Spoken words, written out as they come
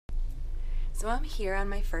So I'm here on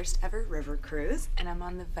my first ever river cruise, and I'm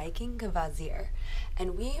on the Viking Kvasir.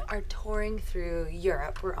 And we are touring through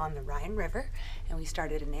Europe. We're on the Rhine River, and we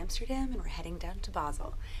started in Amsterdam, and we're heading down to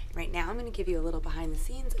Basel. Right now I'm going to give you a little behind the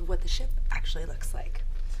scenes of what the ship actually looks like.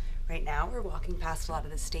 Right now we're walking past a lot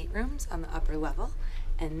of the staterooms on the upper level,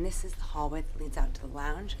 and this is the hallway that leads out to the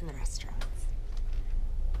lounge and the restaurants.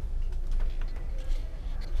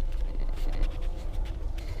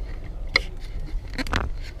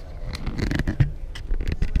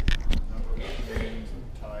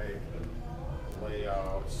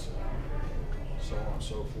 Layouts, so on and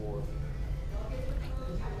so forth.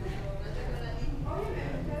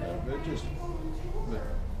 And they're just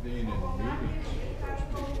being in meetings.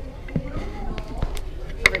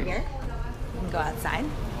 Over here, we can go outside.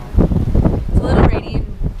 It's a little rainy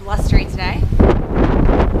and blustery today,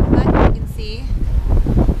 but you can see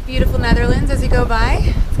beautiful Netherlands as you go by.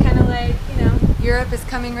 It's kind of like, Europe is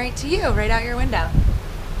coming right to you, right out your window.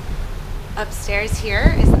 Upstairs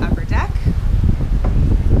here is the upper deck.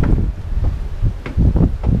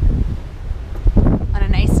 On a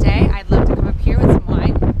nice day, I'd love to come up here with some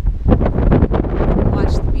wine,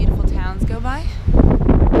 watch the beautiful towns go by.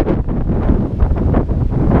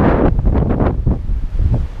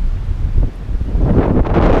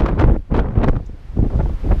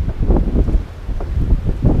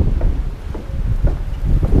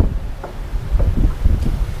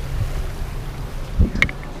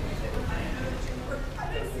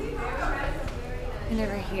 And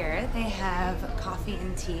over here, they have coffee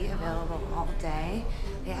and tea available all day.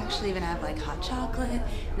 They actually even have like hot chocolate,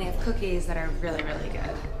 and they have cookies that are really, really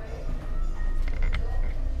good.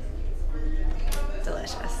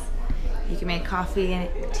 Delicious. You can make coffee and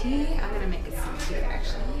tea. I'm gonna make it some tea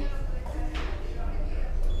actually.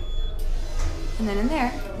 And then in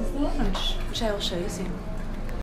there is the lounge, which I will show you soon.